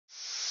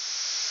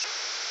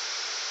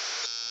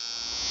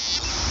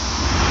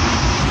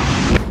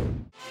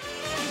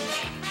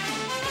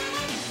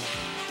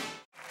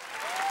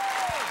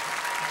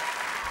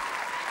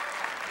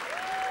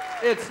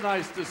It's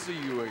nice to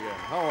see you again.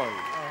 How are you?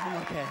 Oh,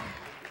 I'm okay.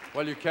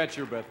 Well, you catch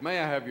your breath. May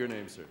I have your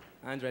name, sir?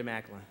 Andre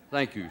Macklin.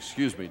 Thank you.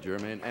 Excuse me,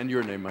 Jermaine. And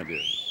your name, my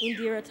dear?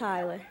 Indira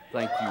Tyler.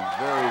 Thank you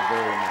very,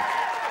 very much.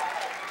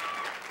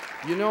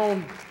 You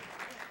know,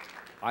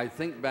 I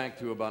think back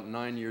to about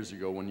 9 years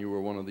ago when you were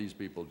one of these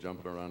people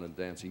jumping around and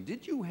dancing.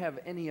 Did you have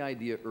any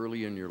idea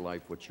early in your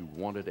life what you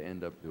wanted to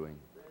end up doing?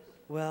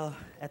 Well,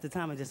 at the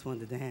time, I just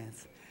wanted to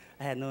dance.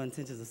 I had no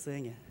intentions of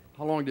singing.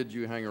 How long did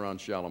you hang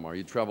around Shalimar?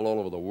 You traveled all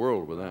over the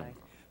world with them. Right.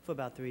 For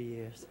about 3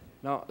 years.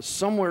 Now,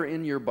 somewhere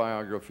in your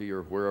biography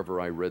or wherever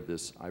I read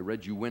this, I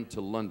read you went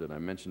to London. I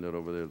mentioned it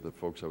over there to the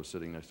folks I was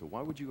sitting next to.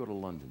 Why would you go to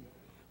London?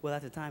 Well,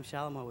 at the time,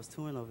 Shalimar was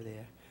touring over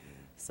there.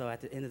 So at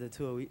the end of the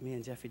tour, me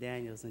and Jeffrey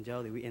Daniels and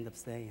Jody, we ended up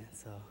staying,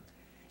 so.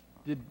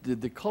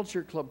 Did the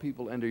Culture Club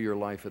people enter your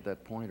life at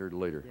that point or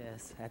later?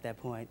 Yes, at that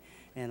point.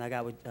 And I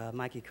got with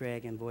Mikey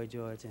Craig and Boy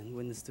George and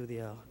went in the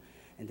studio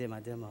and did my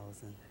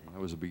demos. And that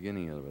was the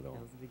beginning of it all.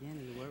 That was the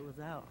beginning. The word was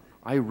out.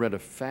 I read a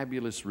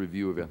fabulous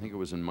review of it. I think it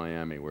was in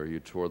Miami where you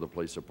tore the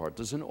place apart.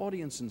 Does an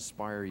audience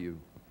inspire you?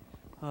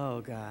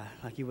 Oh, God,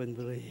 like you wouldn't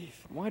believe.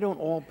 Why don't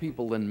all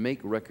people then make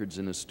records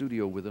in a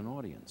studio with an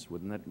audience?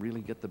 Wouldn't that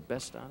really get the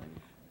best out of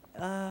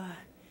you?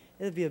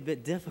 It'd be a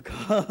bit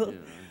difficult, yeah.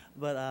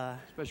 But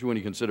especially when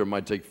you consider it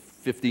might take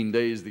 15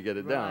 days to get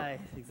it down. Right,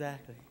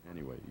 exactly.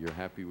 Anyway, you're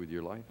happy with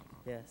your life?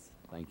 Yes.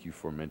 Thank you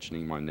for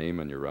mentioning my name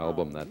on your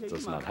album. That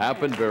does not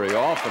happen very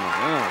often.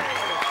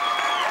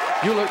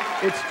 Yeah. You look,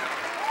 it's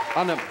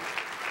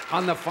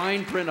on the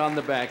fine print on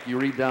the back. You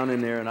read down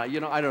in there, and I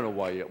don't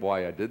know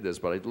why I did this,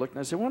 but I looked and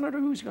I said, I wonder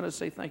who's going to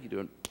say thank you to,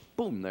 and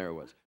boom, there it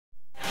was.